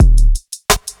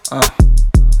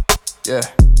Yeah.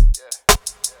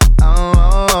 Oh,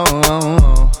 oh,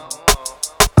 oh,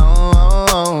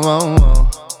 oh,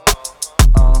 oh,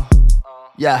 oh.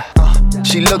 Yeah.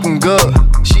 She looking good,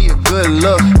 she a good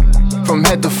look. From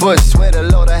head to foot, swear the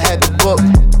Lord I had to book.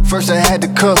 First I had to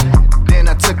cook, then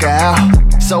I took her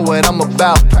out. So what I'm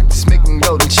about, practice making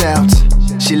golden childs.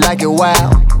 She like it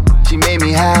wild, she made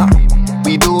me howl.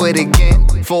 We do it again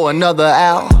for another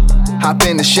hour. Hop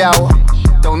in the shower,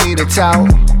 don't need a towel,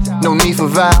 no need for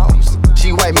vows.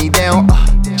 She wipe me down,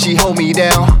 she hold me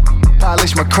down,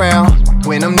 polish my crown.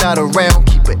 When I'm not around,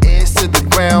 keep her ears to the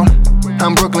ground.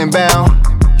 I'm Brooklyn bound,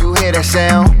 you hear that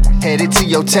sound? Headed to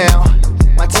your town,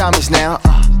 my time is now.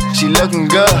 She looking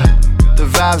good, the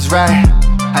vibe's right.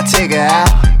 I take her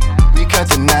out, we cut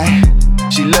tonight.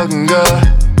 She looking good,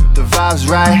 the vibe's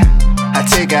right. I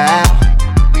take her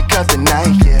out, we cut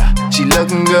tonight. Yeah, she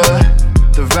looking good,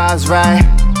 the vibe's right.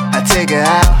 I take her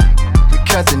out, we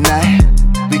cut tonight.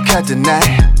 We cut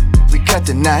tonight, we cut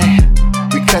tonight,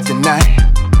 we cut tonight,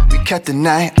 we cut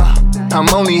tonight. I'm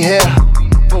only here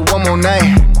for one more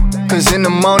night, cause in the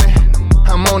morning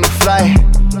I'm on the flight.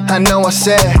 I know I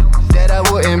said that I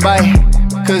wouldn't bite,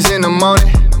 cause in the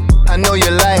morning I know you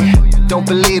like. Don't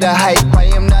believe the hype, I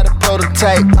am not a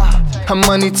prototype. I'm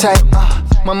money tight,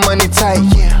 my money tight,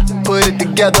 yeah. Put it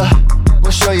together,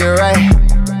 we'll show you right.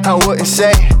 I wouldn't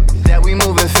say that we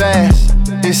moving fast.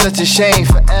 It's such a shame,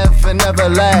 forever never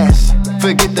lasts.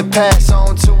 Forget the past,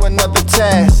 on to another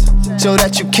task. Show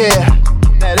that you care,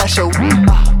 now that's your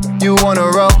you wanna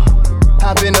roll,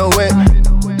 hop in the whip,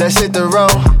 let's hit the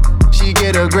road. She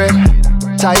get a grip,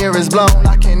 tire is blown,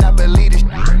 I cannot believe it.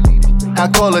 I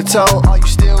call her toe, are you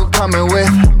still coming with?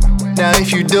 Now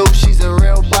if you do, she's a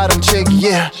real bottom chick,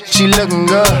 yeah. She looking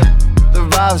good, the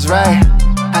vibe's right.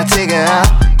 I take her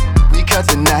out, we cut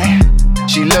tonight.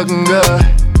 She looking good,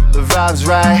 the vibe's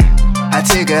right. I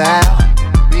take her out,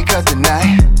 we cut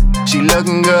tonight. She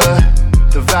looking good,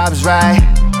 the vibe's right.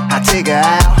 I take her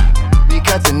out, we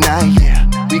cut tonight, yeah.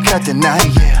 We cut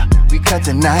tonight, yeah. We cut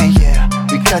tonight, yeah.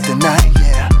 We cut tonight,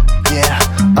 yeah. Yeah.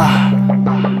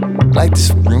 Like the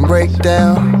spring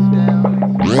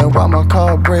breakdown, real while my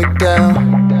car break down.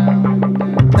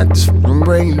 Like the spring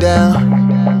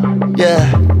breakdown,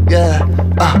 yeah, yeah.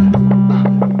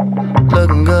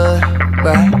 Looking good,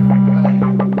 right?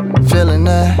 Feeling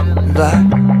that vibe.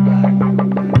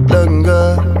 Looking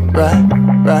good,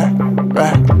 right,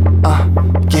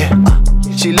 yeah.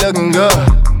 She looking good,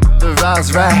 the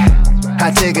vibe's right.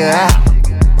 I take her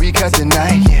out, we cut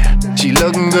tonight, yeah. She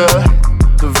looking good,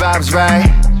 the vibe's right.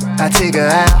 I take her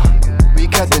out, we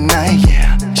cut tonight,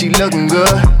 yeah. She looking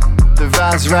good, the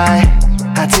vibe's right.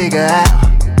 I take her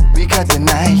out, we cut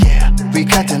tonight, yeah. We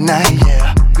cut tonight,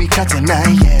 yeah. We cut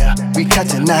tonight, yeah. We cut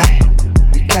tonight,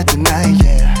 we cut tonight,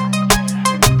 yeah.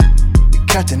 We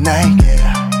cut tonight,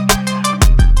 yeah.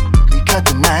 We cut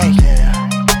tonight, yeah.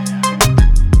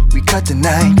 We cut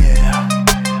tonight, yeah.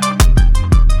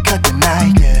 Cut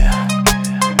tonight, yeah.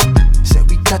 Said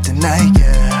we cut tonight,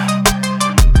 yeah.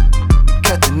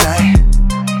 Cut tonight,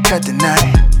 cut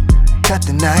tonight, cut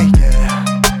tonight, yeah.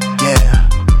 Yeah.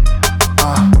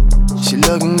 She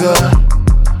looking good,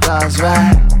 vibe's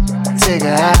right. Take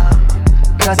her out,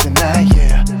 cut tonight,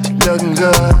 yeah. She looking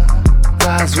good,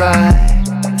 vibe's right.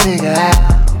 Take her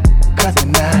out, cut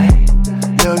tonight.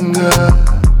 Looking good,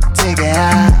 take her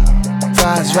out,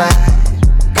 vibe's right.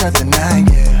 Cut tonight,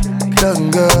 yeah.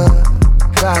 Looking good,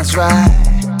 vibe's right.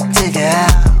 Take her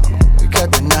out, we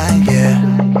cut tonight, yeah.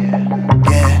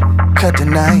 Yeah, cut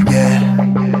tonight, yeah.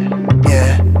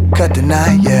 Yeah, cut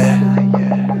tonight, yeah.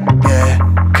 Yeah,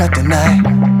 cut tonight,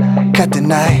 cut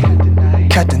tonight,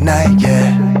 cut tonight,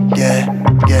 yeah. Yeah,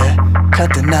 yeah,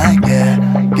 cut tonight, yeah.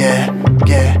 Yeah,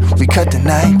 yeah, we cut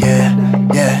tonight, yeah.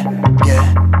 Yeah,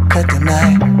 yeah, cut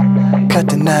tonight, cut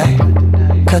tonight,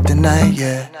 cut tonight,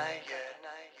 yeah.